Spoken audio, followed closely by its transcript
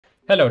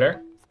Hello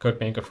there,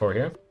 Codemaker4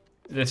 here.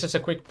 This is a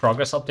quick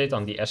progress update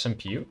on the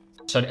SMPU.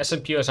 So the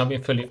SMPU has now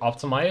been fully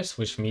optimized,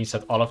 which means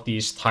that all of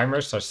these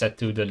timers are set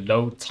to the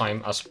low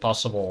time as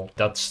possible.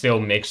 That still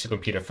makes the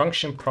computer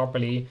function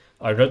properly.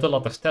 I wrote a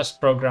lot of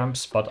test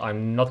programs, but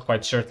I'm not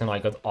quite certain I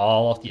got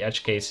all of the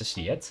edge cases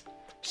yet.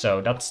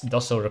 So that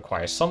does still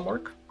require some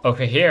work.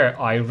 Over here,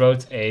 I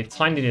wrote a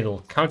tiny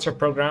little counter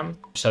program.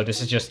 So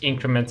this is just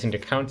incrementing the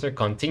counter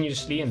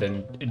continuously and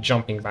then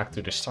jumping back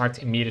to the start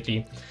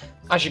immediately.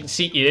 As you can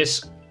see, it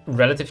is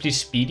relatively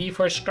speedy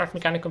for a scratch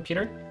mechanic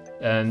computer.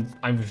 And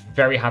I'm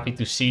very happy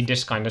to see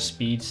this kind of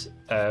speed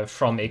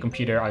from a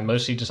computer I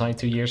mostly designed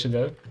 2 years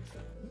ago.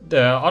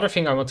 The other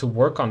thing I want to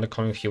work on the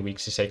coming few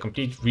weeks is a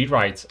complete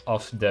rewrite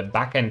of the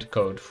backend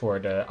code for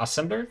the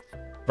assembler.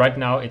 Right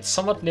now, it's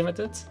somewhat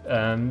limited.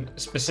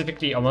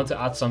 Specifically, I want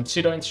to add some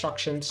pseudo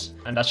instructions,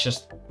 and that's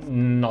just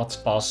not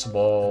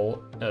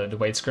possible the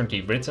way it's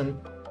currently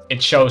written.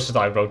 It shows that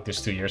I wrote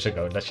this 2 years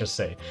ago, let's just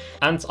say.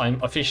 And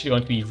I'm officially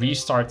going to be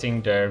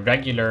restarting the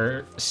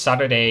regular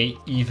Saturday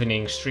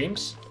evening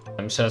streams.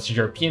 So that's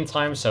European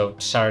time, so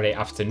Saturday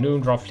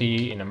afternoon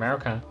roughly in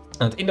America.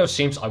 And in those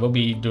streams, I will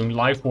be doing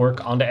live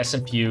work on the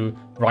SMPU,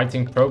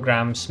 writing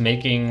programs,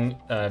 making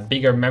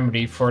bigger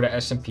memory for the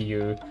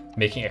SMPU,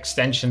 making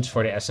extensions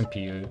for the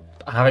SMPU,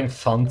 having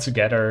fun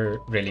together,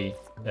 really.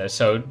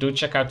 So do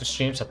check out the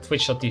streams at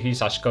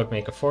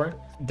twitch.tv/codemaker4.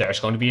 There's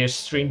going to be a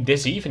stream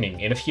this evening,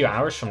 in a few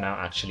hours from now,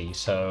 actually.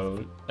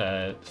 So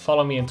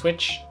follow me on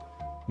Twitch,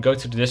 go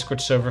to the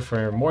Discord server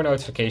for more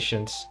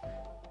notifications,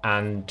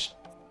 and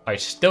I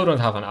still don't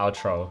have an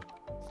outro.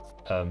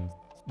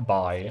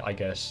 Bye, I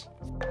guess.